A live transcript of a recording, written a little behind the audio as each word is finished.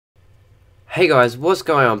Hey guys, what's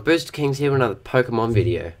going on? Booster Kings here with another Pokemon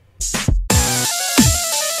video.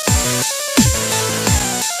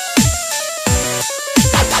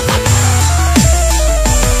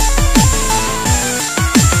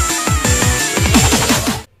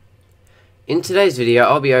 In today's video,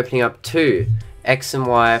 I'll be opening up two X and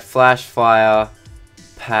Y FlashFire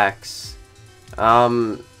packs.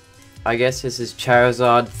 I guess this is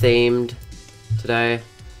Charizard themed today.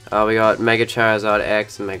 We got Mega Charizard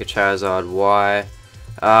X and Mega Charizard Y.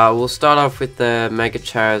 We'll start off with the Mega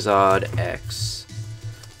Charizard X.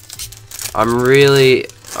 I'm really,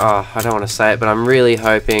 I don't want to say it, but I'm really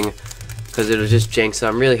hoping, because it'll just jinx it,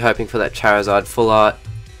 I'm really hoping for that Charizard Full Art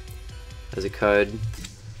as a code.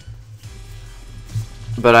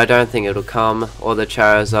 But I don't think it'll come, or the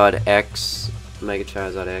Charizard X, Mega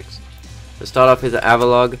Charizard X. We'll start off with the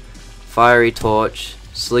Avalog, Fiery Torch,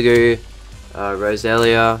 Sliggoo,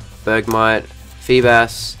 Roselia, Bergmite,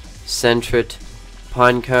 Feebas, Sentret,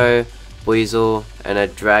 Pineco, Weasel, and a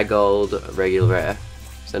Dragold regular rare.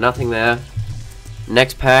 So nothing there.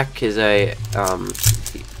 Next pack is a,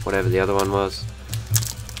 whatever the other one was.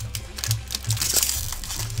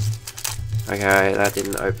 Okay, that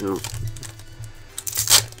didn't open.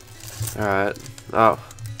 Alright. Oh,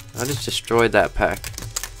 I just destroyed that pack.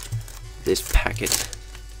 This packet.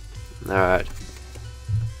 Alright.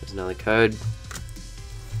 There's another code.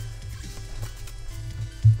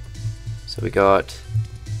 So we got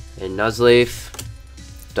a Nuzleaf,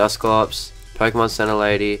 Dusclops, Pokemon Center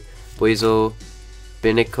Lady, Weasel,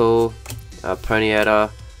 Binnacle, Ponyta,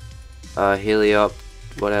 Heliop,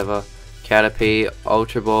 whatever, Caterpie,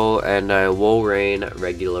 Ultra Ball, and a Walrein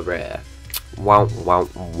regular rare. Wow, wow,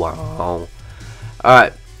 wow.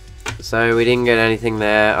 Alright, so we didn't get anything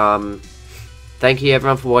there. Thank you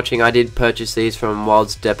everyone for watching. I did purchase these from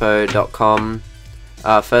wildsdepot.com.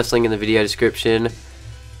 First link in the video description.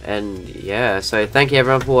 And yeah, so thank you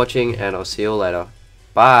everyone for watching, and I'll see you all later.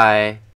 Bye!